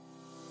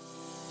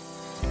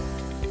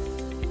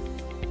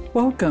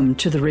Welcome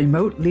to the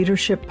Remote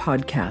Leadership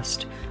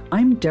Podcast.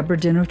 I'm Deborah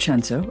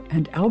DiNocenzo,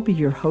 and I'll be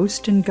your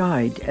host and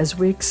guide as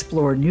we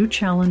explore new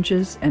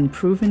challenges and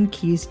proven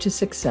keys to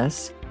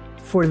success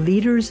for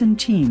leaders and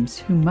teams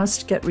who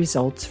must get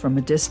results from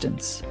a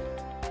distance.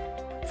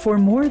 For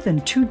more than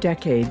 2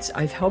 decades,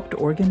 I've helped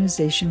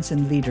organizations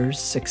and leaders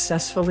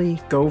successfully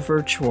go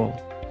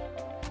virtual.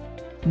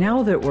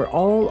 Now that we're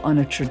all on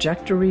a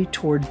trajectory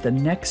toward the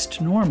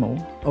next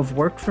normal of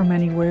work from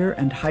anywhere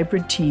and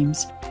hybrid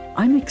teams,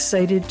 I'm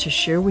excited to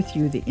share with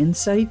you the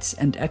insights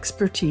and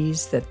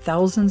expertise that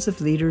thousands of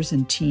leaders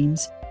and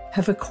teams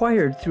have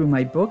acquired through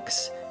my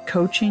books,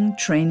 coaching,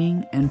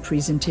 training, and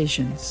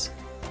presentations.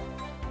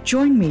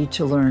 Join me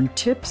to learn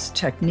tips,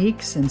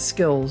 techniques, and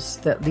skills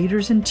that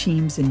leaders and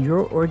teams in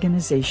your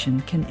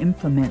organization can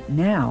implement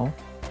now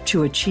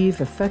to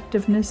achieve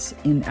effectiveness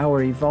in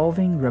our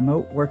evolving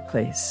remote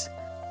workplace.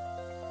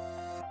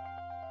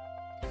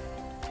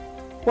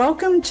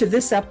 Welcome to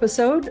this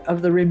episode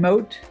of the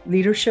Remote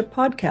Leadership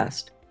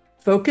Podcast,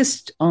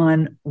 focused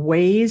on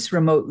ways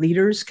remote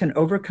leaders can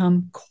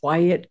overcome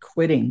quiet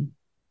quitting.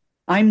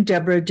 I'm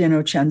Deborah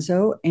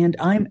DiNocenzo, and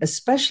I'm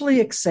especially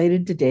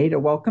excited today to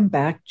welcome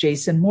back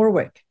Jason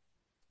Morwick.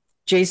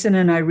 Jason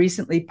and I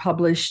recently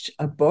published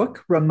a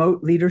book,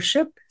 Remote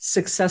Leadership,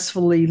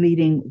 Successfully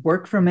Leading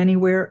Work from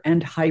Anywhere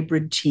and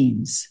Hybrid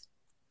Teams.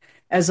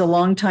 As a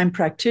longtime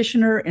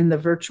practitioner in the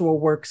virtual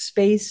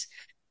workspace,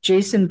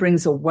 Jason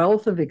brings a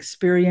wealth of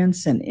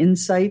experience and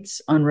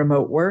insights on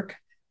remote work,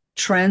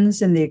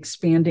 trends in the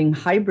expanding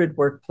hybrid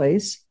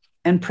workplace,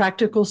 and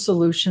practical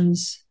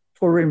solutions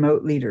for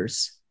remote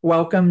leaders.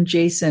 Welcome,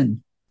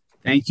 Jason.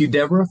 Thank you,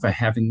 Deborah, for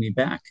having me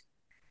back.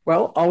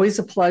 Well, always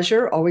a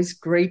pleasure. Always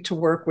great to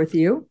work with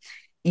you.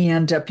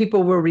 And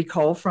people will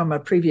recall from a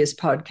previous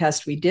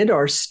podcast we did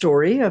our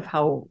story of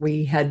how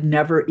we had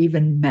never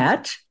even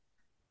met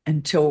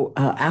until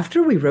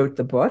after we wrote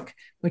the book,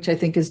 which I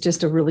think is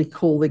just a really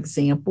cool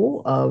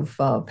example of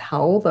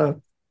how the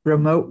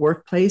remote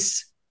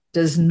workplace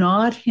does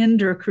not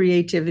hinder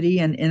creativity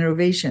and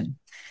innovation.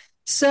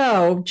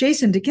 So,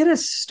 Jason, to get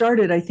us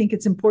started, I think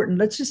it's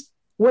important.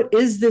 What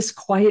is this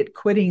quiet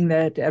quitting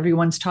that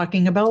everyone's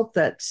talking about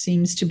that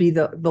seems to be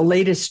the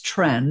latest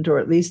trend, or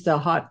at least the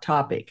hot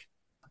topic?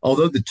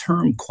 Although the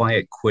term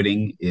quiet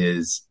quitting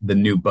is the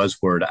new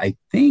buzzword, I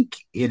think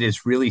it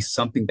is really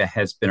something that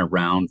has been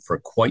around for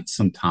quite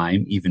some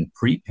time, even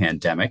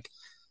pre-pandemic.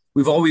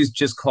 We've always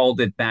just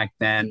called it back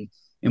then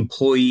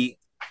employee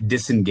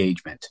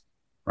disengagement,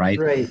 right?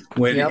 Right.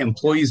 When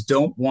employees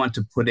don't want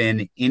to put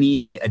in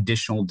any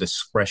additional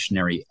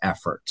discretionary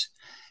effort.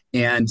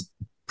 And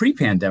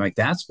pre-pandemic,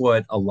 that's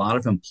what a lot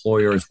of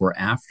employers were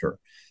after.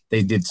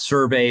 They did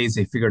surveys,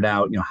 they figured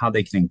out, how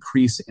they can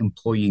increase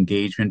employee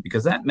engagement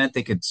because that meant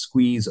they could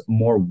squeeze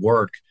more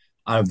work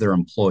out of their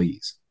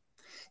employees.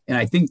 And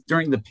I think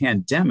during the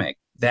pandemic,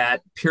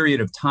 that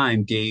period of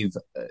time gave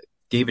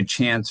a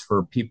chance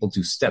for people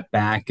to step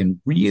back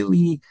and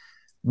really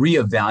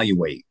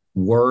reevaluate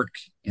work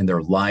in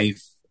their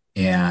life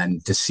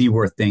and to see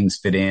where things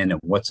fit in and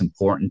what's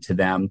important to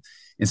them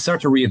and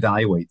start to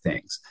reevaluate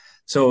things.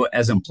 So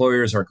as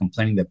employers are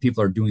complaining that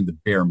people are doing the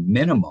bare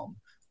minimum,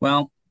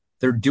 well,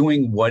 they're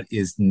doing what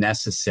is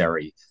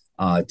necessary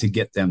to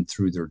get them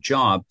through their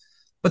job,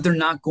 but they're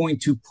not going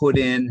to put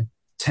in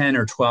 10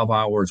 or 12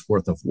 hours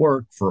worth of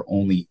work for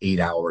only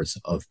 8 hours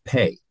of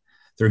pay.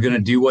 They're going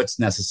to do what's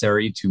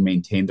necessary to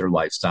maintain their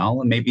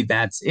lifestyle, and maybe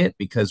that's it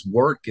because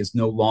work is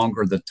no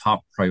longer the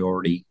top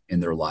priority in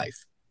their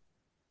life.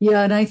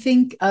 Yeah, and I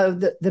think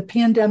the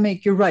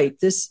pandemic, you're right,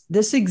 this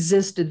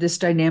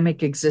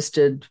dynamic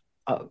existed,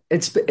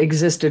 it's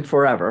existed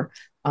forever.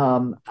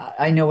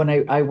 I know when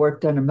I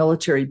worked on a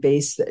military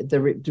base,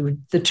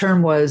 the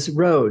term was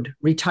ROAD,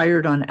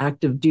 retired on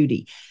active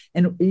duty.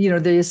 And,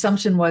 the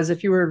assumption was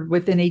if you were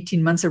within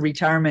 18 months of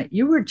retirement,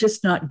 you were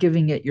just not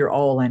giving it your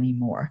all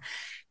anymore.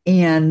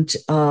 And,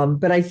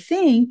 but I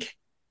think,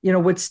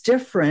 what's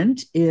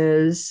different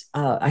is,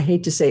 I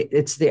hate to say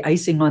it's the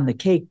icing on the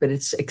cake, but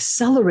it's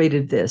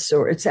accelerated this,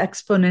 or it's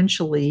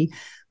exponentially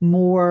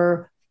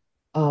more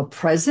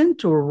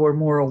present, or we're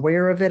more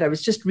aware of it. I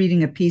was just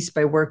reading a piece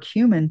by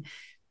WorkHuman,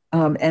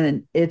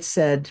 and it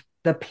said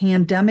the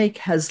pandemic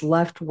has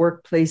left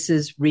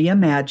workplaces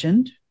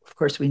reimagined. Of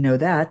course, we know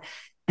that,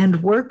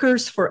 and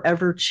workers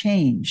forever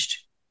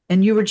changed.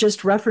 And you were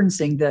just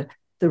referencing the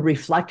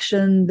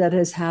reflection that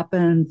has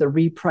happened, the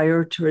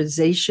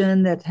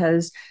reprioritization that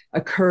has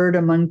occurred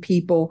among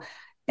people.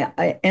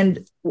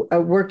 And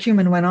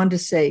WorkHuman went on to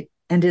say,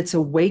 and it's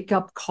a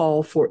wake-up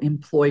call for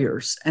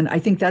employers. And I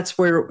think that's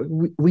where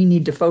we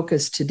need to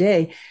focus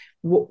today.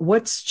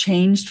 What's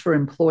changed for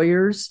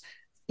employers?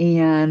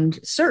 And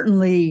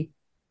certainly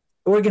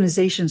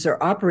organizations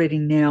are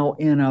operating now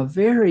in a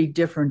very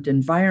different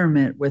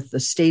environment with the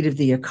state of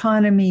the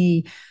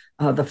economy,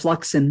 the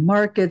flux in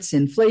markets,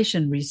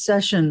 inflation,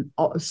 recession,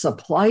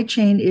 supply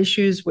chain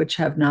issues, which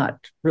have not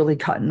really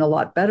gotten a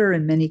lot better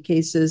in many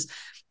cases,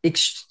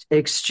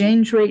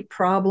 exchange rate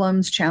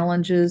problems,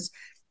 challenges.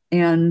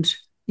 And,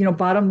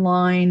 bottom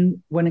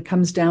line, when it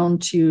comes down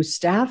to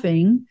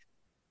staffing,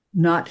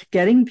 not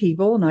getting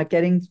people, not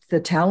getting the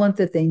talent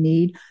that they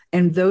need,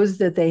 and those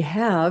that they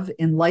have,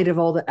 in light of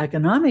all the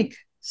economic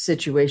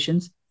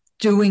situations,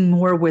 doing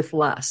more with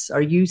less.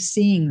 Are you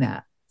seeing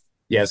that?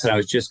 Yes, and I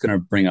was just going to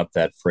bring up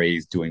that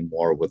phrase, doing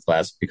more with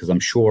less, because I'm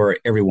sure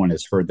everyone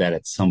has heard that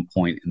at some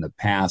point in the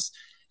past.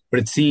 But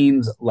it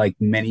seems like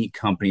many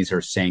companies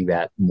are saying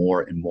that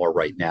more and more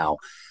right now.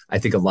 I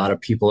think a lot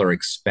of people are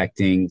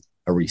expecting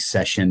a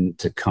recession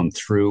to come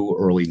through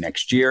early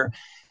next year.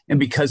 And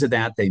because of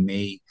that, they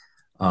may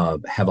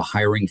have a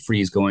hiring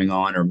freeze going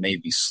on or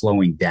maybe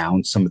slowing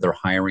down some of their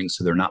hiring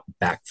so they're not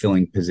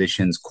backfilling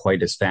positions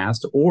quite as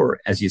fast. Or,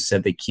 as you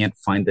said, they can't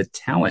find the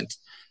talent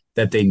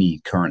that they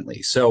need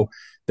currently. So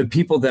the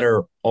people that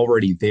are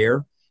already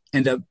there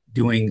end up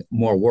doing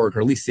more work,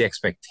 or at least the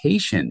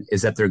expectation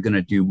is that they're going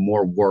to do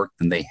more work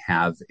than they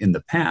have in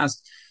the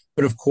past.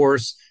 But of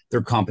course,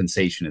 their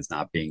compensation is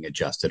not being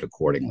adjusted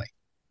accordingly.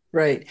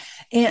 Right.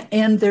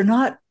 And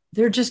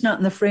they're just not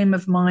in the frame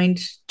of mind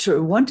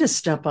to want to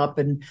step up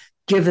and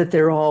give it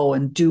their all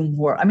and do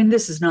more. I mean,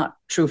 this is not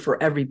true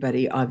for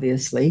everybody,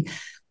 obviously.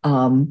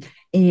 Um,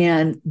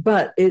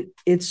 but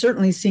it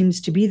certainly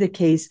seems to be the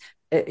case.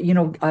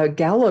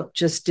 Gallup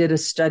just did a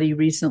study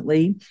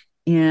recently,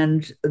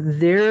 and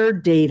their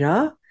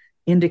data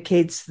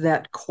indicates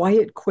that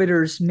quiet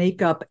quitters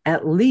make up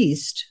at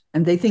least,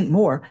 and they think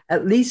more,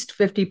 at least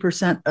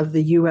 50% of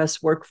the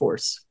US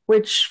workforce,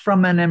 which,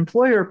 from an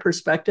employer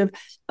perspective,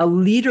 a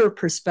leader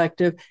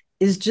perspective,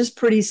 is just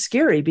pretty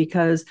scary,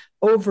 because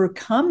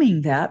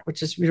overcoming that,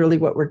 which is really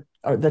what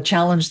the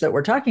challenge that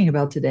we're talking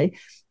about today,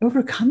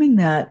 overcoming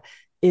that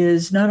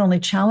is not only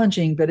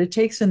challenging, but it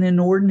takes an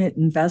inordinate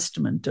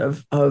investment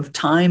of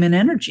time and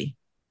energy.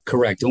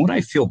 Correct. And what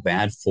I feel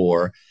bad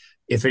for,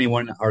 if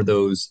anyone, are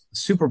those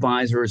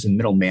supervisors and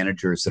middle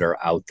managers that are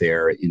out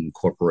there in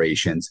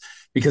corporations,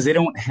 because they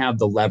don't have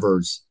the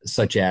levers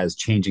such as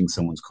changing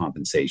someone's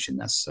compensation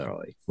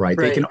necessarily, right?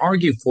 They can Right.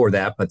 argue for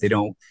that, but they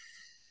don't,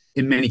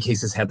 in many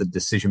cases, have the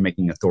decision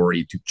making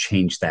authority to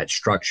change that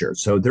structure.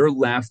 So they're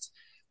left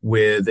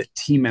with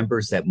team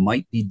members that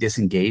might be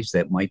disengaged,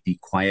 that might be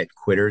quiet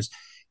quitters,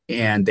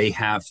 and they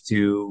have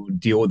to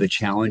deal with the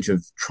challenge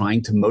of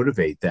trying to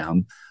motivate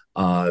them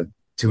uh,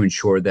 to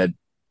ensure that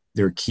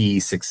their key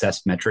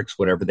success metrics,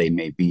 whatever they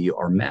may be,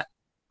 are met.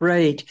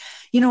 Right.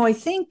 I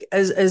think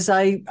as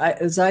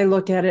I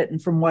look at it,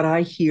 and from what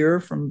I hear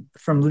from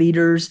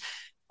leaders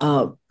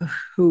uh,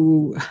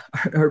 who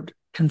are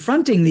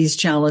confronting these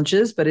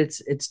challenges, but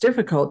it's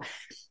difficult,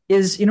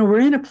 is we're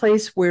in a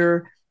place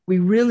where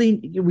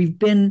we've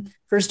been,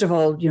 first of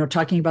all,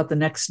 talking about the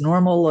next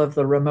normal of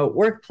the remote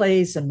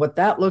workplace and what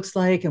that looks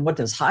like and what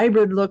does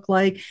hybrid look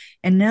like.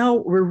 And now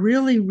we're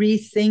really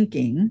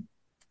rethinking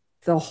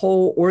the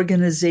whole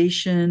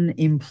organization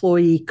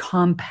employee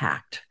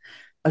compact.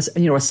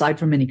 Aside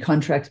from any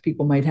contracts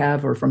people might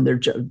have, or from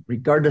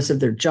regardless of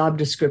their job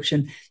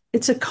description,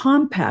 it's a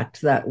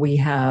compact that we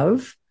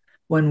have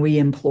when we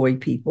employ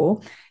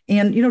people.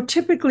 And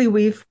typically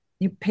we've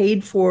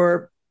paid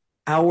for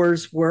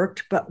hours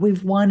worked, but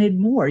we've wanted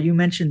more. You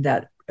mentioned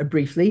that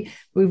briefly.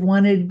 We've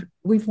wanted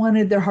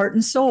their heart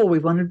and soul. We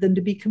wanted them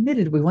to be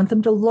committed. We want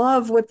them to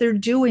love what they're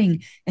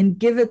doing and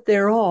give it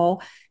their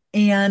all.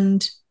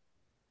 And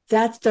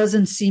that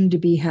doesn't seem to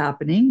be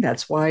happening.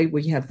 That's why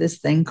we have this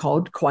thing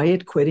called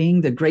quiet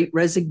quitting. The great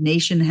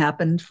resignation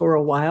happened for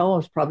a while.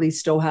 It's probably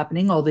still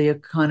happening. All the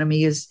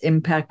economy is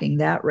impacting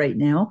that right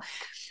now.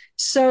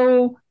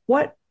 So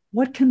what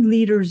can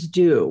leaders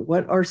do?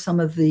 What are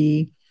some of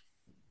the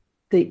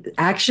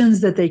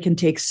actions that they can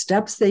take,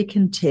 steps they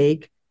can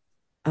take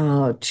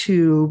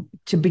to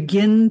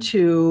begin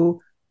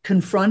to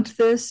confront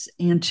this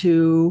and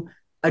to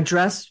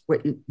address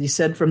what you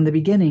said from the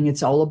beginning?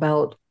 It's all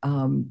about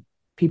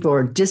people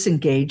are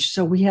disengaged,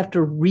 so we have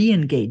to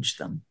re-engage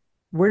them.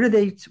 Where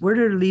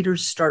do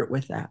leaders start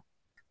with that?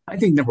 I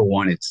think number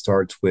one, it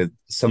starts with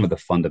some of the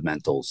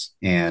fundamentals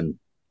and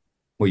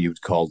what you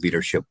would call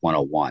leadership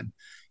 101.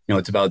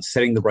 It's about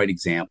setting the right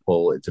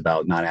example. It's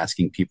about not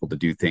asking people to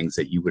do things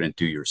that you wouldn't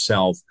do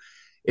yourself.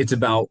 It's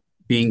about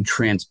being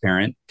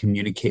transparent,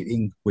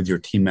 communicating with your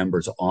team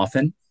members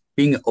often,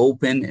 being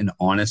open and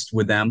honest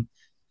with them,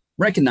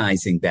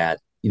 recognizing that,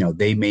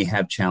 they may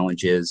have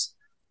challenges,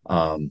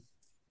 and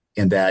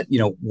that,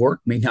 work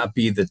may not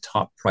be the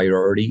top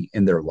priority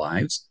in their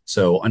lives.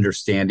 So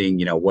understanding,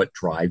 what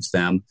drives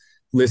them,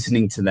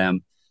 listening to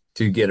them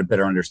to get a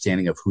better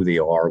understanding of who they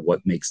are,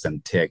 what makes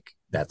them tick,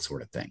 that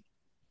sort of thing.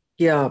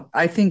 Yeah,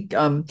 I think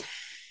from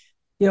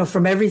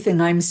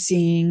everything I'm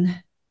seeing,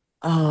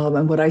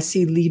 and what I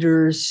see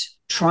leaders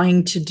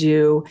trying to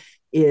do,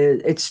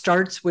 is it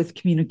starts with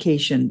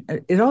communication.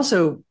 It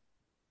also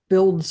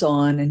builds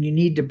on, and you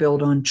need to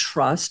build on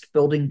trust,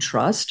 building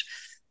trust.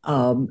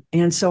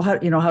 And so how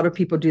do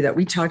people do that?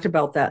 We talked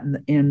about that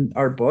in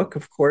our book,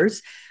 of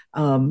course.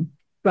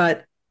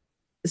 But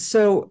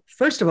so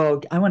first of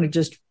all, I want to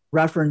just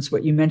reference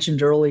what you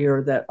mentioned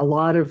earlier, that a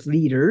lot of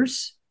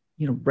leaders,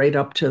 right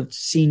up to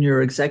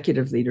senior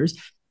executive leaders,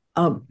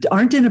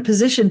 aren't in a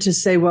position to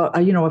say, well,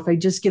 if I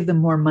just give them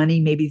more money,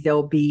 maybe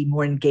they'll be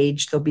more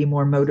engaged, they'll be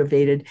more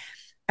motivated.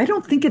 I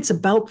don't think it's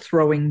about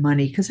throwing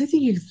money, because I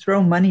think you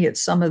throw money at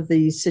some of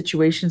these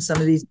situations,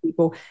 some of these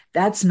people.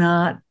 That's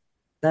not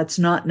that's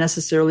not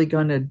necessarily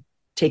going to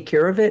take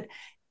care of it,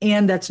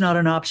 and that's not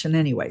an option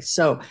anyway.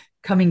 So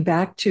coming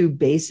back to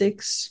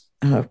basics,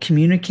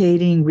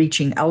 communicating,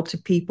 reaching out to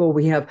people,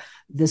 we have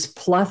this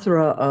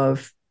plethora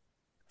of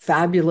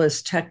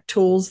fabulous tech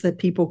tools that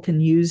people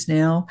can use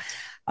now.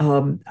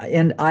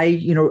 And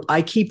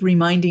I keep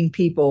reminding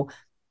people,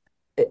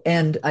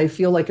 and I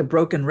feel like a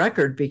broken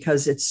record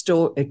because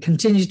it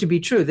continues to be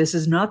true. This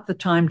is not the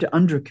time to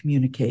under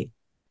communicate.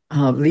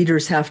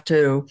 Leaders have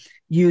to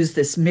use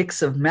this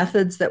mix of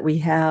methods that we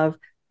have,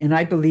 and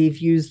I believe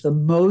use the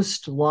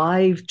most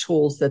live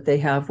tools that they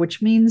have,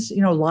 which means,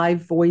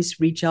 live voice,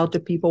 reach out to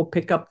people,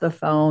 pick up the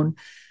phone,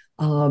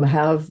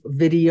 have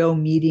video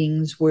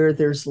meetings where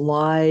there's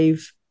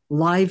live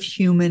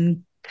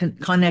human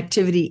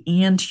connectivity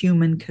and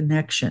human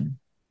connection.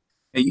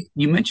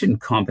 You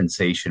mentioned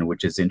compensation,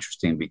 which is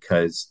interesting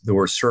because there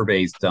were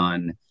surveys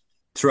done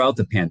throughout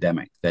the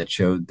pandemic that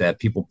showed that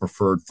people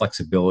preferred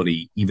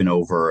flexibility even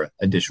over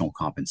additional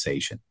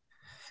compensation.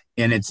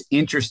 And it's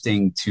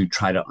interesting to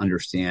try to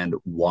understand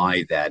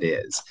why that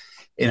is.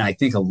 And I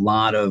think a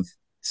lot of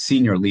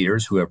senior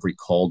leaders who have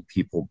recalled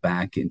people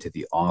back into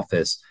the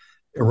office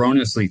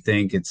erroneously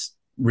think it's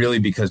really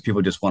because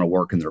people just want to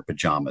work in their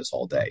pajamas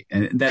all day.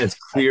 And that is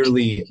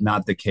clearly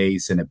not the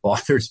case. And it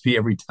bothers me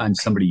every time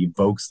somebody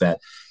evokes that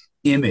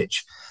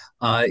image.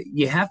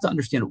 You have to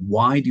understand,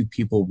 why do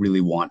people really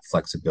want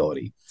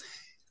flexibility?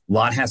 A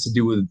lot has to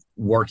do with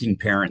working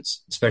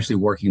parents, especially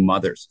working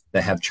mothers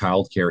that have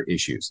childcare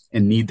issues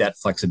and need that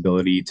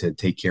flexibility to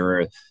take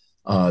care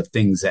of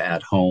things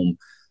at home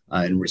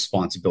and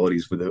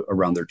responsibilities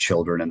around their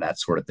children and that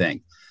sort of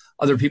thing.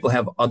 Other people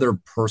have other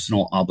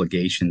personal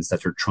obligations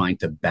that they're trying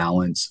to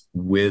balance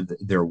with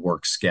their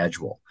work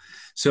schedule.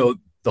 So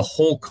the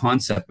whole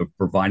concept of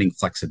providing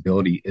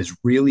flexibility is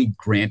really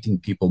granting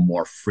people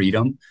more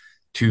freedom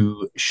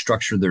to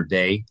structure their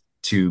day,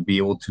 to be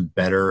able to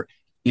better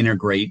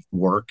integrate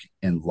work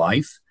and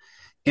life.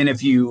 And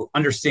if you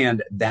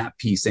understand that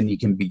piece, then you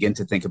can begin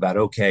to think about,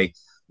 okay,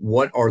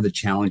 what are the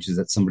challenges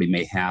that somebody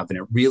may have? And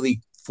it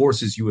really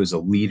forces you as a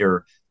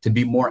leader to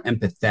be more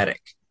empathetic.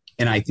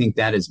 And I think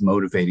that is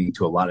motivating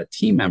to a lot of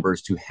team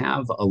members to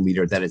have a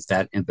leader that is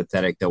that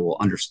empathetic, that will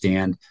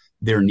understand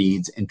their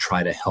needs and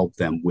try to help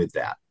them with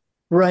that.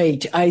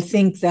 Right. I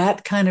think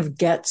that kind of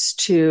gets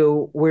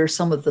to where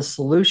some of the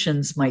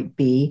solutions might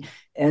be,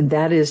 and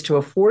that is to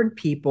afford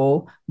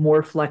people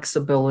more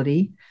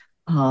flexibility,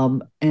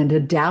 and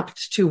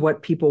adapt to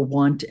what people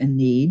want and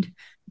need.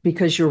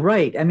 Because you're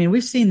right. I mean,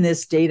 we've seen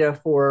this data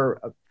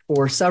for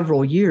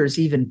several years,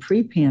 even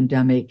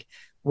pre-pandemic,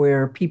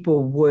 where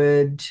people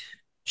would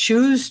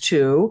choose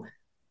to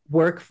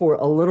work for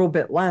a little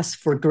bit less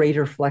for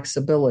greater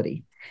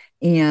flexibility.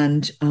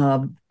 And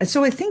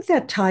so I think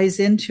that ties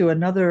into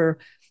another,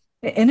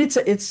 and it's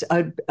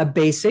a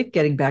basic,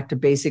 getting back to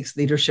basics,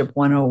 leadership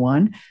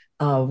 101.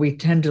 We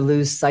tend to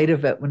lose sight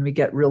of it when we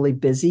get really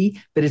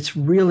busy, but it's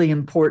really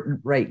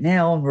important right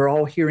now, and we're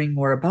all hearing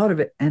more about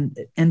it. And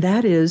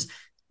that is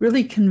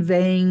really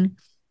conveying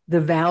the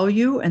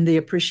value and the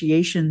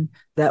appreciation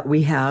that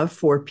we have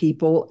for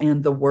people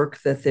and the work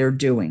that they're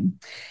doing,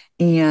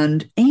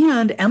 and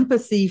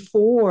empathy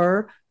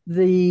for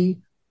the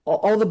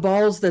all the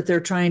balls that they're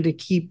trying to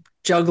keep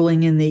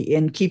juggling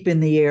and keep in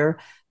the air,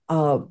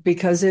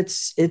 because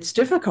it's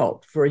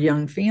difficult for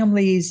young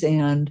families,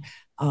 and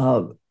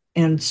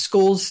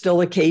schools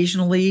still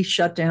occasionally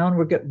shut down.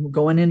 We're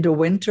going into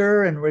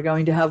winter, and we're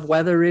going to have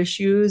weather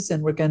issues,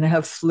 and we're going to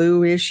have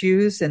flu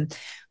issues, and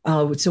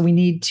so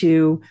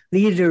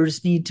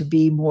leaders need to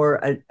be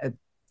more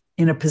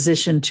in a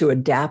position to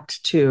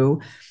adapt to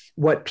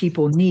what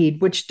people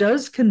need, which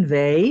does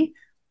convey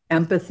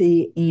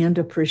empathy and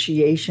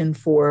appreciation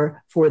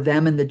for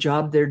them and the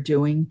job they're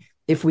doing,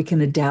 if we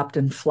can adapt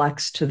and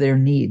flex to their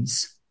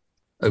needs.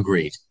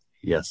 Agreed.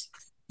 Yes.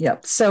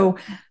 Yep. So,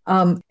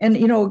 and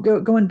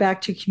going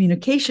back to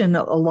communication,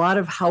 a lot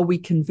of how we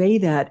convey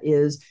that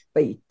is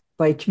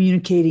by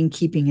communicating,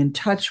 keeping in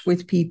touch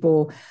with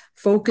people,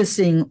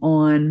 focusing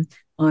on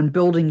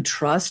building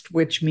trust,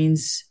 which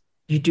means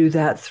you do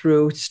that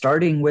through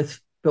starting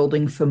with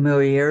building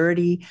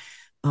familiarity,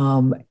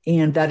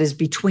 and that is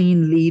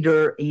between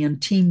leader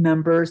and team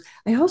members.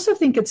 I also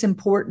think it's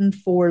important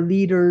for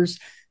leaders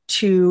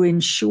to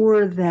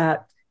ensure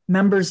that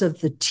members of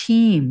the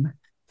team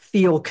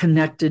feel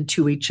connected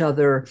to each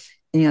other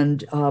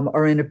and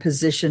are in a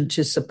position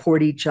to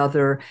support each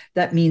other.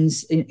 That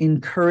means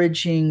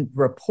encouraging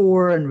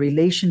rapport and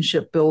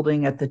relationship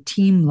building at the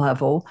team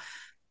level.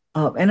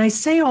 And I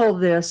say all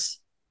this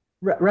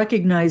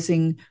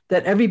recognizing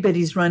that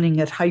everybody's running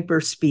at hyper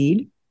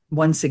speed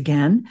once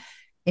again,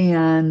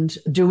 and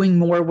doing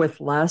more with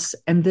less.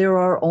 And there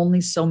are only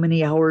so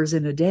many hours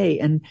in a day.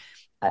 And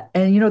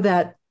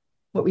that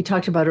what we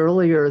talked about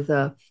earlier,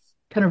 the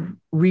kind of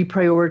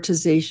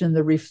reprioritization,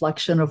 the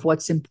reflection of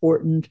what's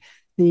important,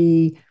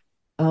 the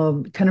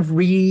kind of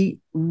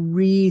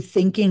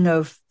rethinking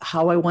of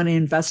how I want to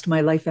invest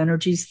my life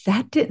energies.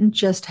 That didn't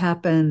just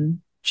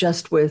happen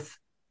just with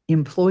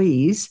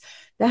employees.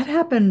 That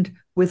happened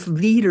with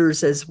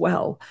leaders as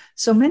well.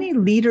 So many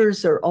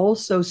leaders are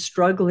also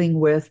struggling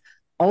with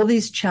all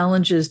these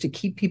challenges to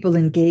keep people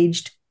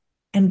engaged,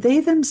 and they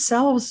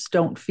themselves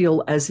don't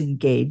feel as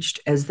engaged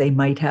as they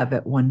might have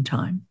at one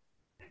time.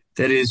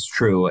 That is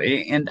true.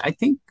 And I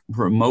think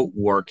remote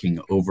working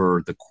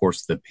over the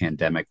course of the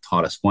pandemic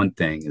taught us one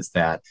thing is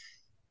that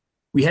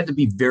we had to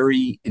be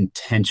very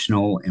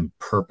intentional and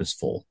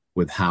purposeful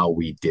with how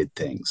we did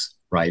things,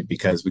 right?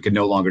 Because we could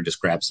no longer just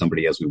grab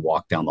somebody as we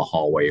walked down the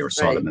hallway or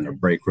saw Right. them in a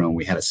break room.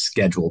 We had to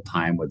schedule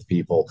time with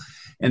people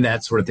and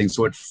that sort of thing.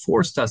 So it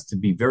forced us to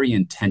be very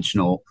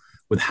intentional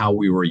with how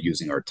we were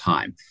using our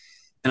time.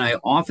 And I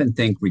often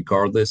think,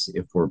 regardless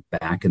if we're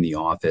back in the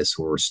office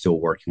or we're still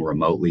working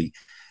remotely,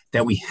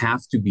 that we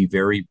have to be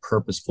very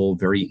purposeful,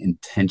 very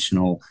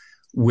intentional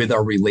with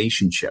our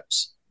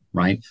relationships,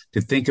 right? To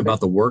think about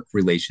the work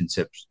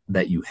relationships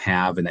that you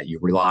have and that you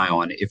rely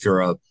on. If you're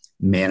a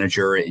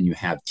manager and you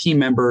have team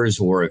members,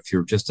 or if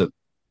you're just a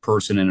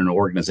person in an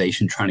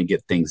organization trying to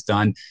get things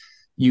done,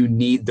 you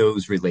need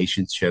those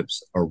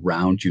relationships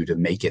around you to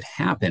make it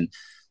happen.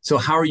 So,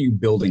 how are you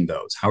building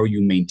those? How are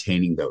you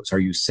maintaining those? Are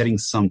you setting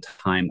some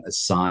time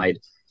aside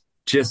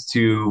just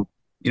to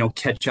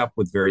catch up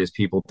with various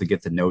people, to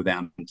get to know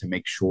them, to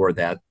make sure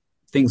that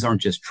things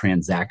aren't just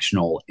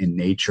transactional in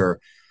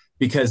nature?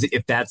 Because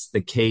if that's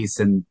the case,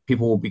 then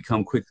people will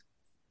become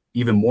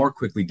even more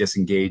quickly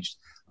disengaged,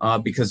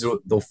 because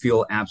they'll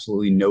feel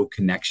absolutely no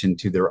connection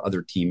to their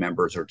other team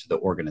members or to the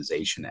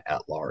organization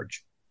at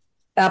large.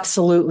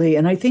 Absolutely.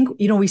 And I think,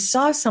 we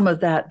saw some of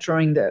that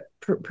during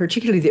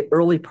particularly the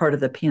early part of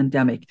the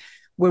pandemic,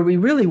 where we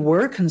really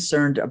were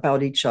concerned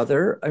about each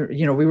other.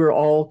 We were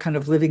all kind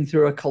of living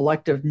through a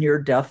collective near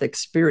death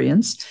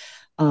experience.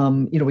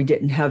 We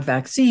didn't have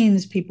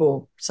vaccines.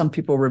 Some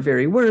people were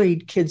very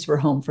worried. Kids were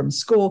home from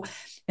school.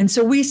 And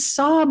so we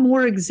saw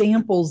more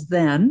examples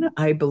then,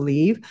 I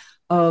believe,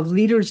 of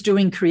leaders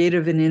doing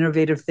creative and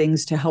innovative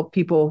things to help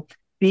people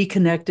be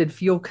connected,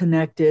 feel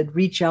connected,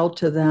 reach out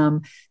to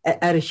them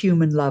at a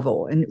human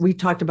level. And we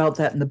talked about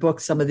that in the book,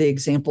 some of the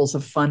examples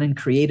of fun and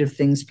creative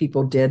things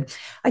people did.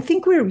 I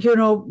think we're,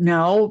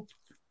 now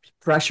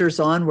pressure's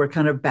on, we're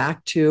kind of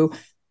back to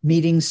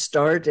meetings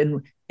start,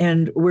 and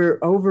we're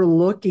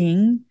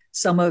overlooking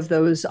some of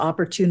those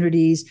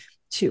opportunities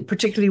to,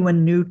 particularly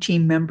when new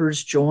team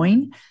members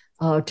join,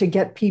 to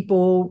get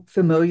people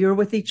familiar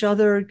with each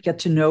other, get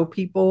to know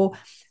people.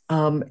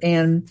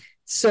 And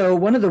so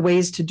one of the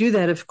ways to do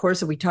that, of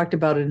course, and we talked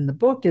about it in the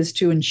book, is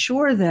to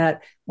ensure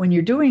that when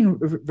you're doing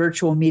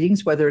virtual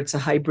meetings, whether it's a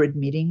hybrid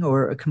meeting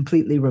or a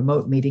completely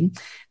remote meeting,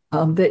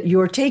 that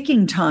you're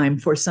taking time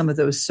for some of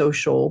those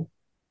social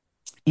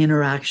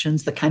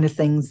interactions, the kind of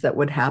things that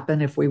would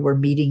happen if we were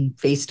meeting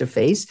face to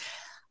face,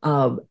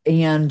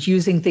 and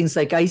using things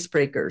like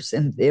icebreakers.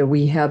 And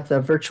we have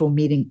the virtual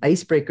meeting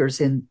icebreakers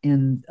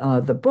in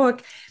the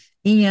book.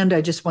 And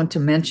I just want to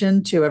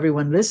mention to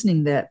everyone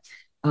listening that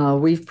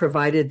we've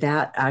provided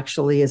that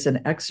actually as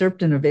an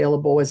excerpt and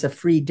available as a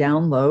free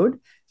download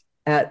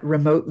at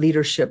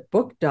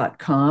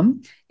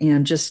remoteleadershipbook.com,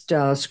 and just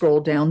scroll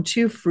down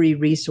to free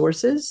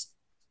resources,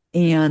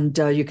 and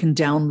you can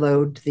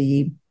download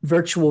the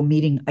virtual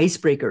meeting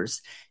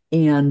icebreakers.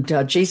 And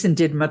Jason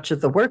did much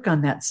of the work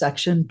on that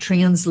section,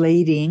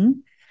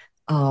 translating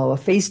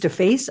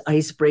face-to-face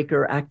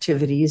icebreaker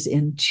activities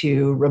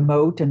into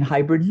remote and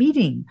hybrid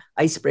meeting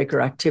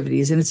icebreaker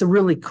activities. And it's a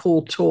really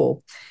cool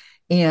tool.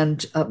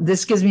 And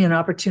this gives me an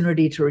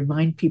opportunity to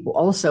remind people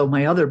also,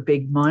 my other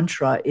big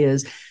mantra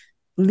is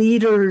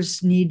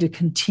leaders need to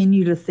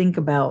continue to think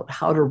about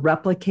how to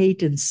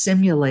replicate and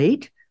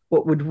simulate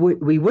what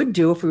we would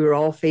do if we were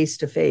all face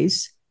to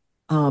face,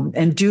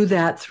 and do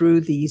that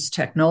through these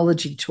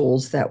technology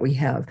tools that we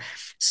have.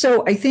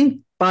 So I think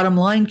bottom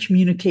line,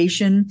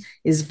 communication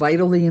is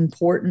vitally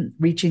important,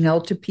 reaching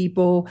out to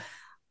people.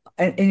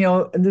 And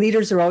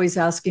leaders are always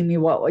asking me,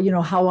 well,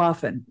 how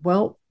often?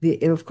 Well,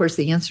 of course,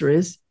 the answer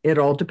is it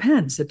all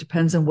depends. It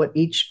depends on what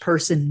each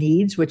person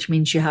needs, which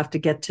means you have to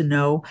get to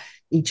know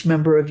each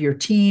member of your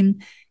team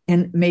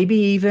and maybe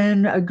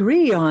even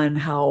agree on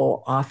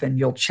how often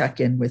you'll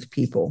check in with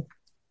people.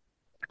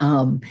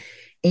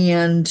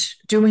 And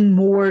doing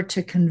more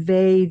to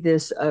convey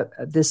this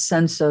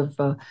sense of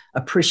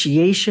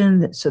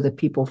appreciation, so that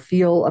people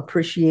feel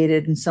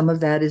appreciated. And some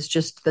of that is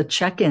just the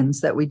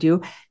check-ins that we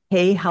do.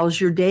 Hey, how's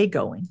your day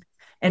going?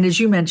 And as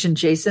you mentioned,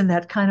 Jason,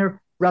 that kind of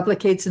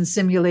replicates and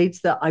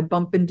simulates that I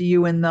bump into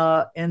you in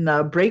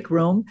the break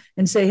room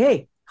and say,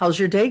 hey, how's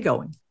your day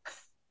going?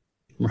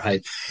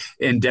 Right.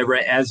 And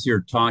Deborah, as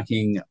you're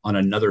talking on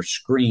another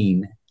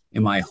screen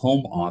in my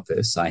home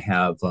office, I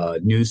have a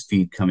news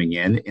feed coming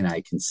in, and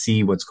I can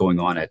see what's going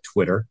on at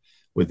Twitter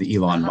with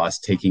Elon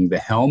Musk taking the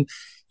helm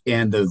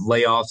and the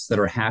layoffs that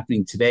are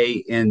happening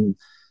today. And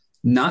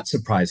not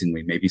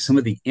surprisingly, maybe some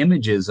of the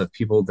images of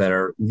people that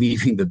are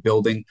leaving the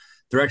building,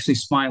 they're actually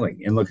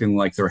smiling and looking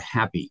like they're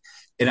happy.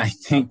 And I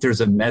think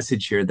there's a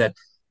message here that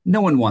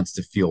no one wants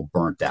to feel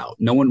burnt out.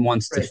 No one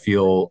wants to Right.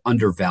 feel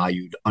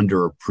undervalued,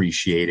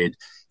 underappreciated.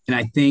 And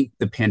I think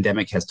the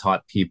pandemic has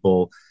taught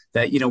people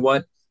that, you know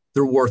what,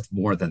 they're worth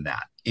more than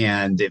that.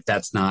 And if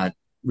that's not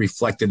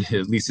reflected,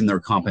 at least in their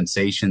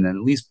compensation, then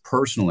at least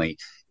personally,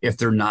 if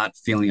they're not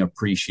feeling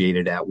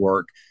appreciated at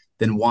work,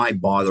 then why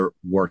bother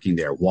working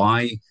there?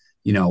 Why,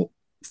 you know,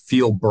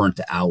 feel burnt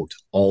out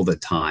all the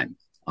time?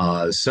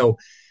 So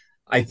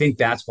I think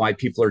that's why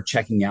people are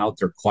checking out.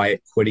 They're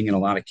quiet quitting in a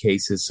lot of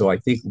cases. So I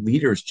think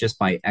leaders, just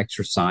by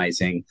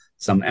exercising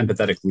some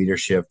empathetic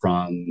leadership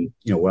from,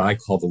 you know, what I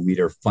call the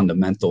leader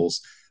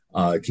fundamentals,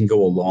 can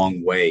go a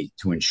long way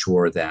to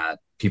ensure that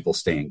people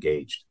stay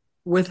engaged.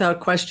 Without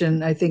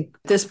question, I think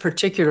this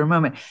particular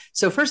moment.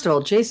 So, first of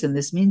all, Jason,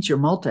 this means you're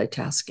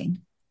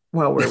multitasking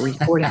while we're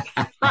recording.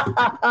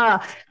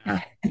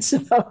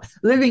 So,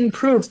 living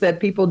proof that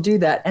people do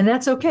that. And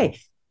that's okay.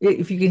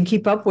 If you can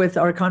keep up with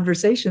our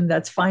conversation,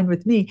 that's fine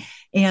with me.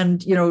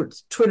 And, you know,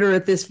 Twitter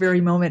at this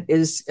very moment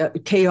is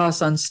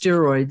chaos on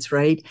steroids,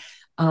 right?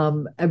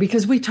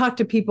 Because we talk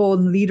to people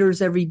and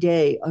leaders every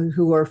day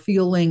who are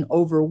feeling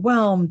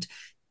overwhelmed,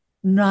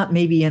 not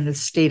maybe in the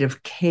state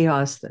of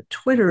chaos that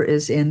Twitter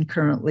is in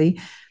currently,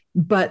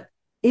 but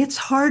it's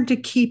hard to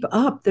keep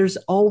up. There's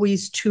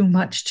always too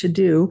much to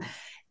do,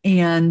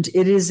 and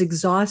it is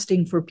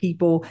exhausting for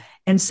people.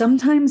 And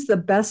sometimes the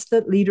best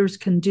that leaders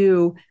can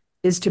do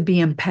is to be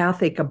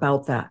empathic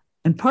about that.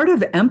 And part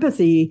of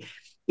empathy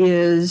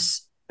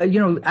is,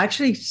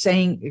 actually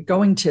saying,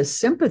 going to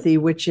sympathy,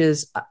 which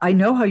is, I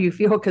know how you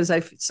feel because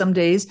some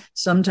days,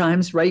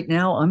 sometimes right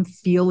now, I'm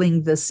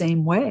feeling the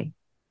same way.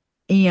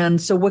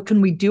 And so what can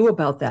we do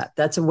about that?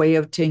 That's a way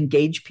of to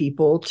engage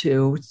people,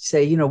 to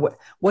say,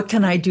 what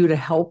can I do to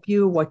help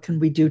you? What can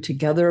we do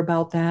together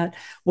about that?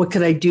 What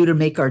could I do to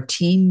make our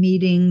team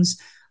meetings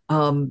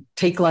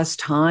take less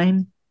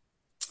time?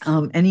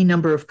 Any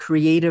number of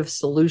creative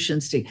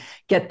solutions to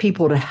get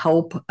people to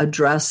help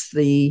address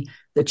the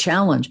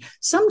challenge.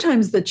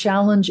 Sometimes the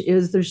challenge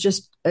is there's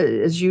just,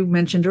 as you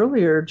mentioned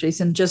earlier,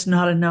 Jason, just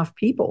not enough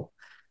people.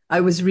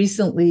 I was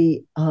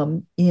recently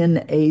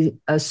in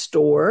a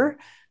store,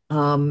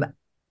 um,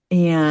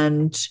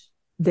 and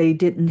they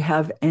didn't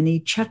have any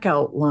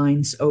checkout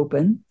lines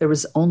open. There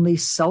was only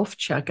self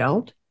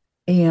checkout,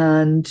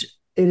 and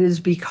it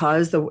is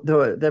because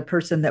the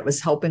person that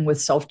was helping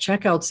with self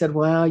checkout said,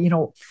 "Well,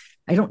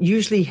 I don't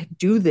usually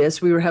do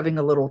this." We were having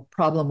a little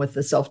problem with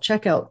the self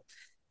checkout,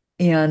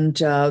 and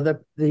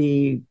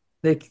the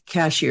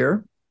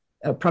cashier,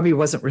 probably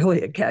wasn't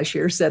really a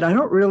cashier, said, I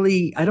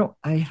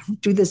don't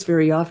do this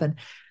very often.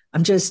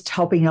 I'm just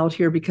helping out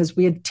here because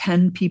we had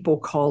 10 people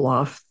call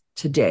off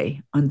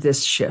today on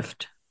this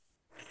shift."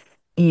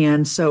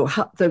 And so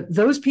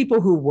those people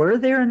who were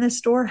there in this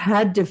store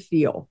had to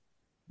feel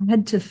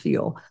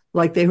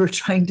like they were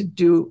trying to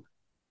do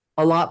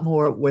a lot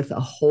more with a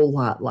whole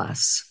lot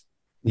less.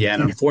 Yeah,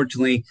 and And,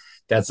 unfortunately,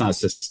 that's not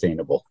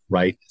sustainable,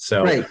 right?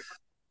 So right.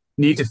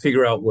 need to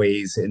figure out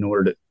ways in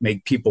order to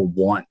make people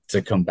want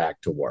to come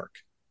back to work.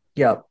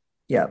 Yep.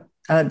 Yep.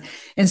 And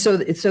so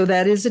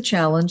that is a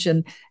challenge,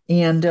 and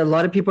a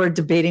lot of people are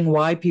debating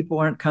why people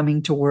aren't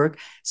coming to work.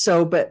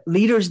 So, but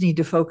leaders need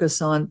to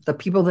focus on the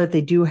people that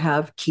they do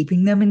have,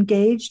 keeping them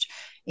engaged.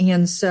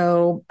 And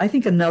so, I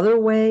think another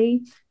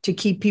way to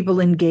keep people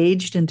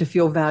engaged and to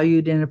feel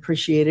valued and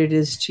appreciated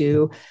is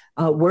to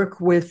work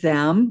with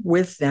them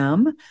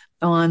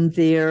on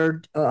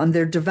their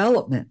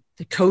development,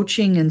 the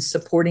coaching and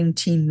supporting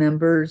team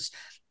members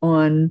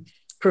on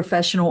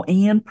professional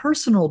and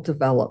personal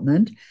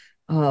development.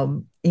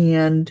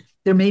 And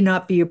there may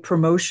not be a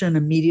promotion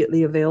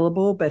immediately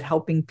available, but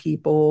helping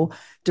people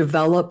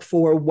develop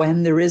for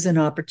when there is an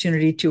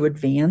opportunity to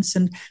advance.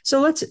 And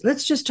so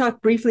let's just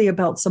talk briefly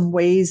about some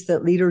ways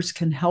that leaders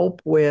can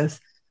help with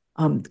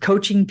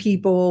coaching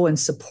people and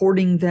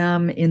supporting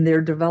them in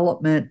their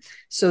development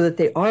so that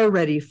they are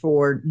ready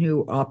for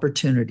new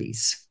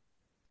opportunities.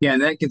 Yeah,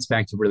 and that gets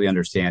back to really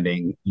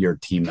understanding your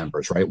team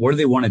members, right? What do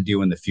they want to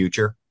do in the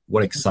future?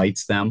 What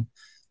excites them?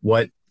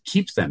 What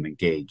keeps them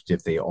engaged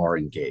if they are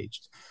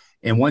engaged?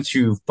 And once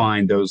you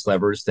find those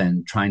levers,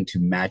 then trying to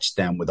match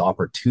them with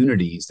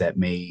opportunities that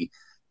may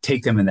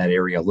take them in that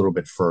area a little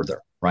bit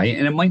further, right?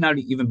 And it might not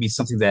even be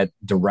something that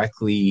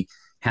directly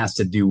has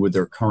to do with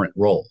their current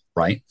role,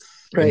 right?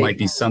 It might Right.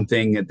 be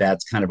something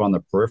that's kind of on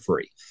the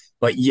periphery,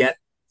 but yet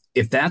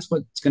if that's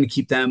what's going to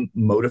keep them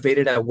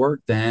motivated at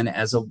work, then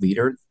as a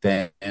leader,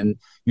 then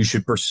you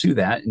should pursue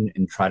that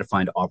and try to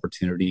find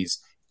opportunities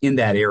in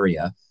that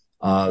area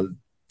uh,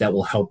 that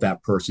will help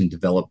that person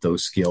develop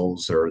those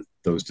skills or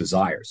those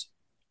desires.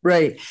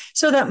 Right.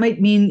 So that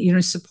might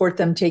mean, support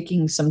them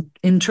taking some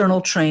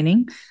internal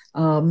training,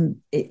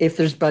 if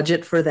there's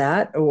budget for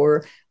that,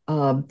 or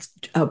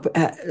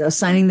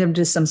assigning them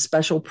to some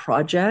special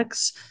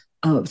projects,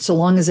 so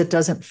long as it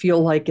doesn't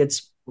feel like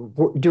it's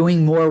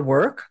doing more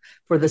work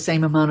for the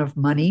same amount of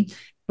money.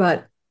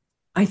 But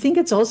I think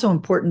it's also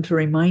important to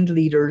remind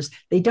leaders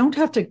they don't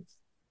have to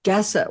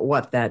guess at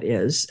what that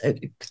is.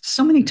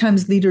 So many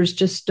times leaders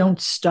just don't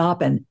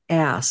stop and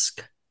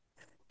ask,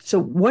 so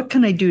what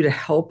can I do to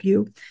help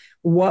you?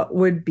 What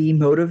would be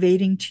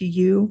motivating to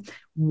you?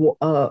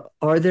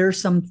 Are there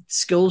some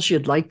skills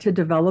you'd like to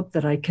develop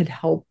that I could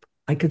help?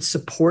 I could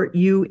support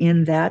you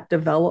in that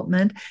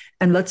development.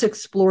 And let's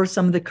explore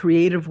some of the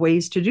creative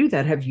ways to do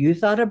that. Have you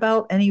thought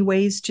about any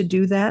ways to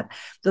do that?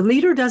 The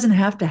leader doesn't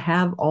have to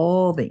have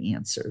all the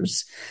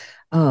answers.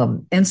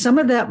 And some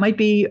of that might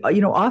be,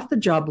 off the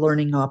job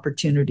learning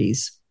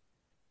opportunities.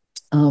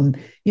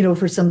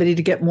 For somebody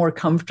to get more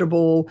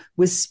comfortable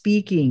with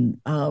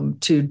speaking,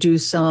 to do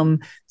some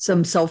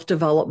self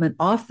development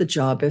off the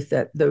job if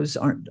those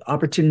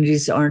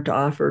opportunities aren't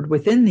offered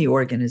within the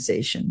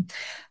organization.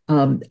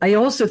 I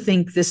also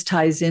think this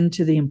ties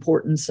into the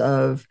importance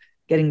of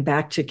getting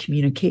back to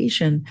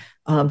communication,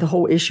 the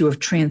whole issue of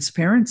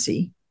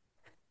transparency.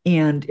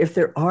 And if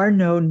there are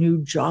no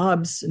new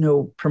jobs,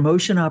 no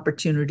promotion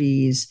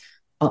opportunities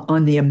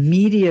on the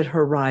immediate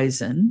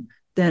horizon,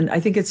 then I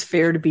think it's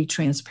fair to be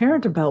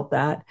transparent about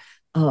that.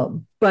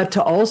 But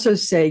to also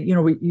say,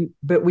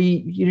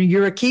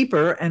 you're a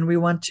keeper and we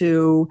want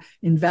to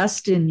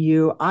invest in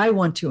you. I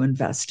want to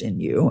invest in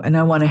you and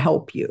I want to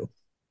help you.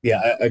 Yeah,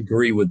 I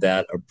agree with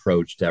that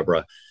approach,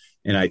 Deborah.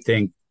 And I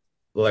think,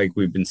 like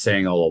we've been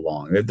saying all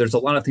along, there's a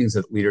lot of things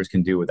that leaders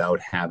can do without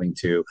having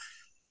to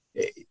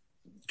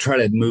try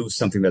to move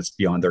something that's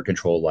beyond their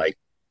control, like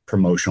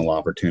promotional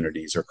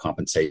opportunities or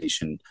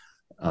compensation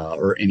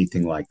or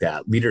anything like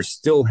that. Leaders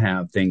still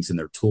have things in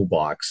their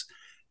toolbox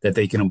that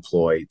they can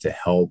employ to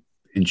help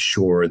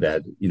ensure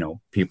that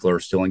people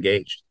are still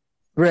engaged.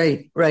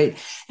 Right, right.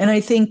 And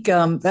I think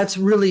that's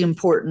really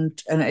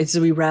important. And as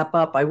we wrap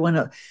up, I want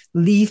to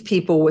leave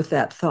people with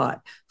that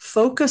thought.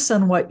 Focus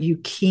on what you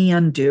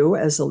can do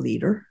as a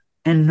leader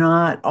and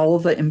not all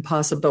the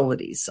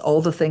impossibilities,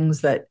 all the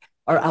things that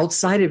are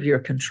outside of your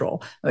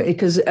control,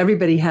 because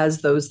everybody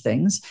has those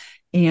things.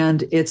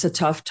 And it's a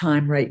tough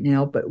time right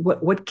now. But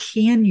what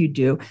can you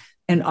do?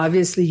 And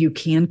obviously, you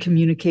can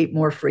communicate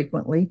more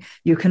frequently.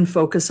 You can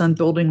focus on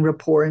building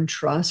rapport and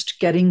trust,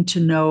 getting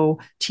to know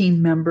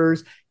team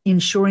members,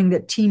 ensuring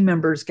that team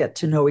members get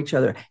to know each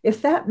other.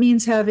 If that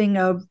means having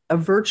a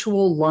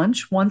virtual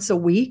lunch once a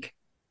week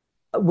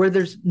where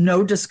there's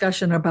no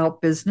discussion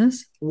about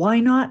business,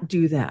 why not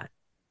do that?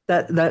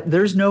 That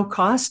there's no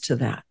cost to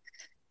that.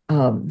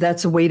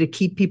 That's a way to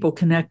keep people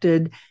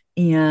connected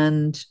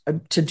and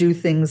to do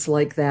things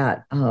like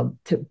that.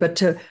 But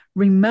to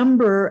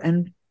remember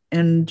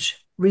and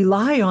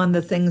rely on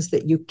the things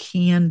that you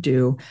can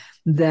do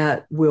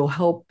that will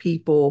help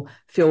people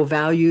feel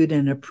valued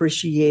and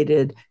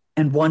appreciated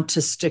and want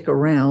to stick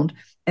around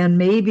and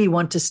maybe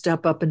want to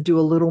step up and do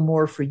a little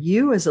more for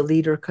you as a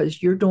leader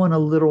because you're doing a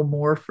little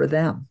more for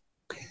them.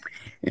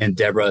 And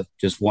Deborah,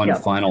 just one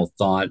Yep. final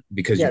thought,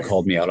 because you Yes.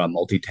 called me out on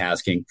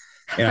multitasking,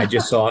 and I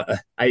just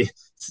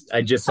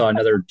saw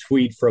another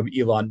tweet from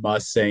Elon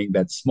Musk saying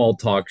that small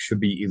talk should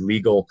be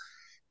illegal,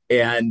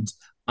 and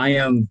I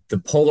am the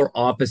polar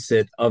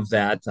opposite of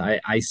that.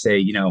 I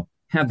say,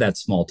 have that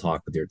small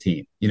talk with your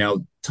team.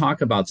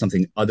 Talk about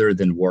something other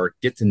than work.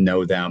 Get to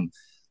know them,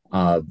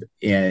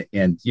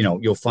 and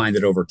you'll find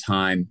that over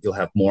time you'll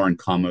have more in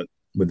common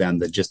with them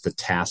than just the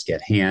task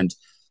at hand,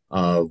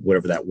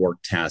 whatever that work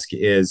task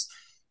is,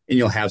 and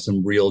you'll have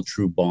some real,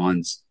 true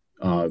bonds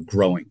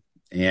growing,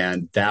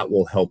 and that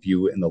will help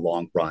you in the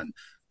long run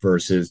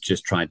versus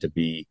just trying to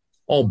be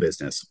all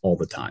business all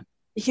the time.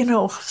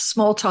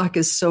 Small talk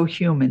is so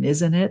human,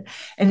 isn't it?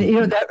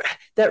 And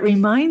that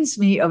reminds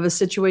me of a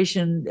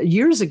situation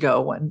years ago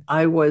when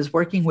I was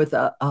working with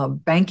a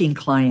banking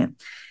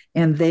client,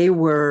 and they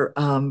were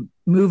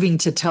moving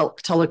to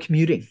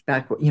telecommuting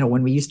back.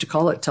 When we used to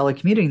call it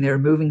telecommuting, they were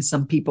moving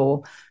some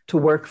people to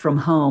work from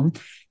home,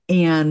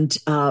 and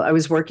I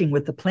was working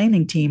with the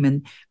planning team,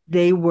 and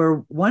they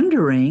were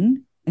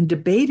wondering and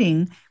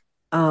debating.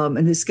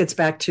 And this gets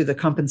back to the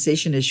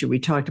compensation issue we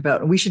talked about.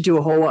 And we should do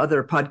a whole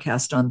other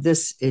podcast on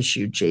this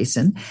issue,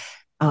 Jason.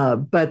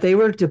 But they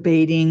were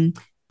debating,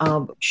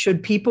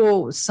 should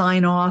people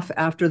sign off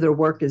after their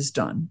work is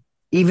done,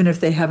 even if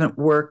they haven't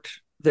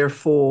worked their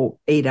full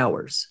 8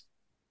 hours?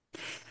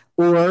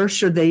 Or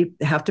should they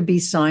have to be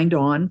signed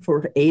on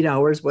for 8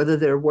 hours, whether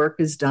their work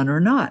is done or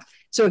not?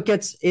 So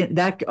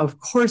that, of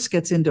course,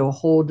 gets into a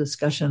whole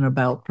discussion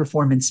about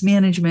performance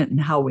management and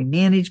how we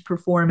manage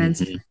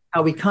performance, Mm-hmm.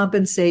 how we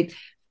compensate.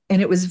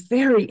 And it was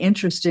very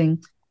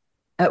interesting.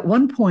 At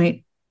one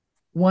point,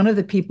 one of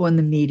the people in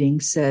the meeting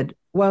said,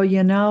 well,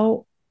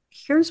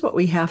 here's what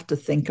we have to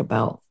think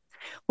about.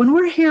 When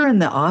we're here in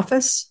the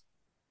office,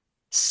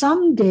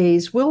 some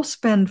days we'll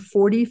spend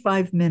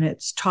 45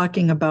 minutes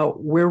talking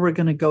about where we're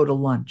going to go to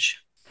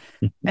lunch.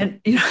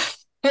 And,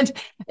 and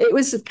it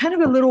was kind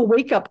of a little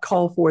wake up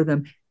call for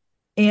them.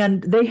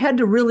 And they had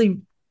to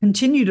really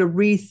continue to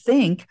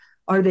rethink,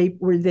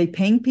 were they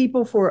paying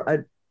people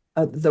for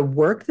the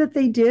work that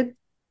they did,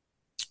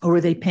 or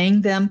were they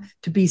paying them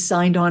to be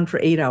signed on for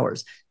 8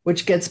 hours?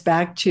 Which gets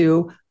back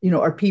to,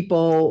 are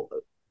people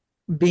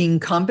being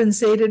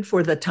compensated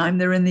for the time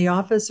they're in the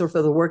office or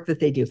for the work that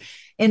they do?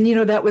 And,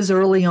 that was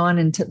early on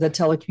in the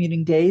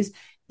telecommuting days.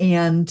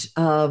 And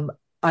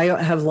I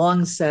have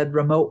long said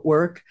remote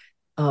work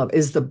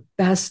is the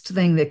best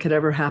thing that could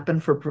ever happen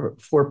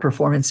for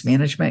performance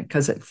management,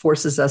 because it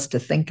forces us to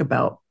think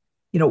about,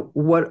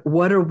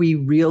 what are we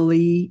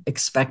really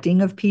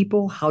expecting of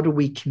people? How do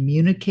we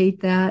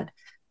communicate that?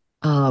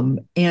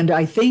 And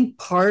I think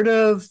part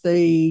of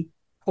the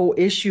whole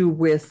issue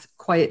with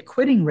quiet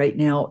quitting right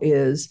now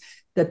is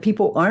that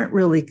people aren't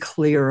really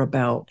clear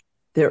about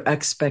their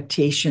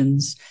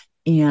expectations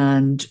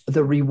and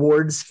the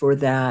rewards for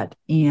that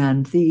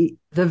and the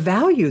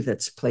value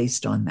that's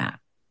placed on that.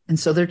 And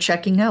so they're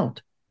checking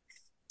out.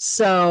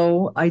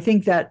 So I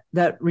think that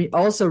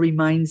also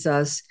reminds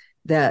us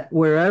that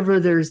wherever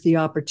there's the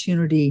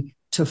opportunity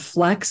to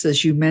flex,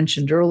 as you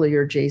mentioned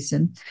earlier,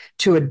 Jason,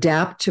 to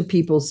adapt to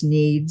people's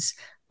needs,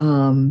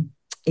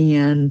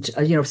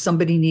 if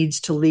somebody needs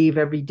to leave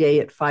every day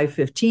at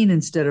 5:15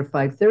 instead of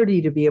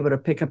 5:30 to be able to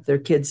pick up their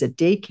kids at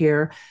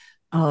daycare,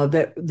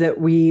 that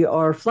we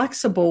are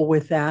flexible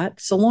with that,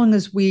 so long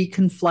as we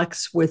can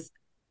flex with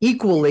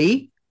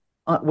equally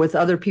with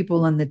other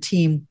people on the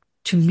team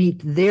to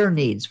meet their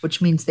needs,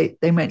 which means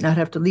they might not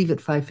have to leave at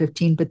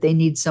 5:15, but they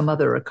need some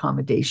other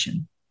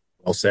accommodation.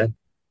 Well said.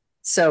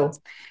 So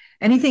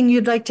anything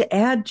you'd like to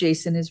add,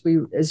 Jason, as we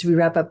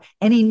wrap up?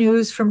 Any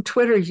news from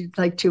Twitter you'd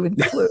like to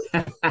include?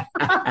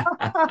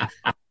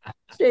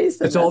 Jason,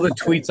 that's all the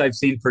tweets I've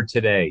seen for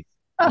today.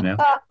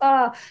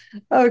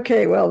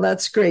 Okay, well,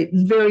 that's great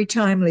and very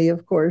timely,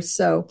 of course.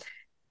 So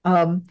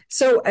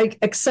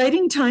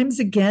exciting times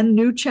again,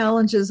 new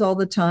challenges all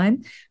the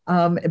time.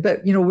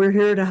 But we're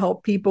here to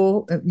help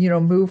people,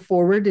 move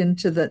forward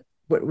into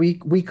what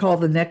we call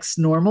the next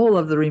normal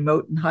of the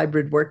remote and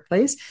hybrid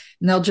workplace.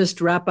 And I'll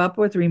just wrap up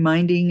with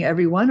reminding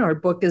everyone our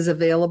book is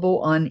available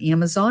on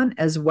Amazon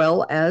as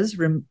well as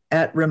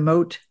at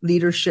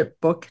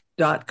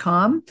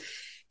remoteleadershipbook.com.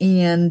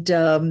 And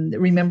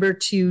remember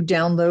to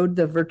download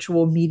the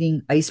virtual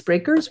meeting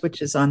icebreakers,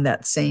 which is on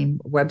that same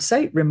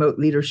website,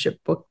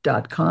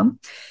 remoteleadershipbook.com.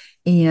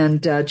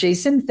 And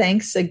Jason,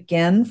 thanks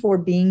again for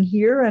being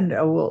here. And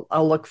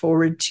I'll look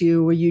forward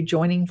to you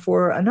joining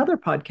for another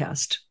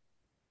podcast.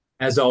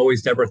 As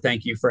always, Deborah,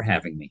 thank you for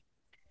having me.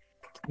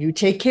 You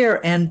take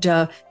care. And,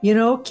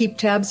 keep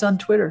tabs on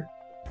Twitter.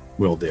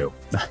 Will do.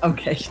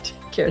 Okay,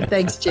 take care.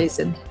 Thanks,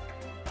 Jason.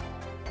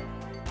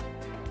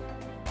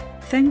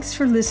 Thanks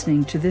for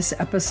listening to this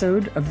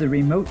episode of the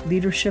Remote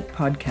Leadership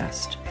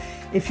Podcast.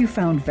 If you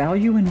found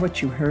value in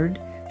what you heard,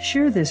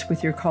 share this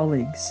with your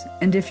colleagues.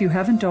 And if you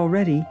haven't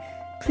already,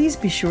 please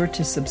be sure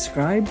to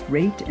subscribe,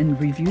 rate,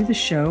 and review the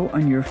show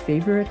on your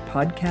favorite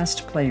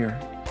podcast player.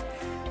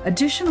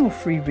 Additional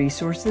free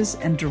resources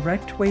and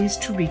direct ways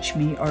to reach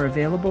me are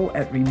available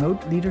at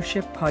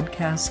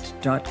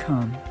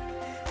remoteleadershippodcast.com.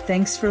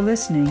 Thanks for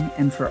listening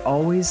and for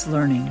always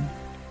learning.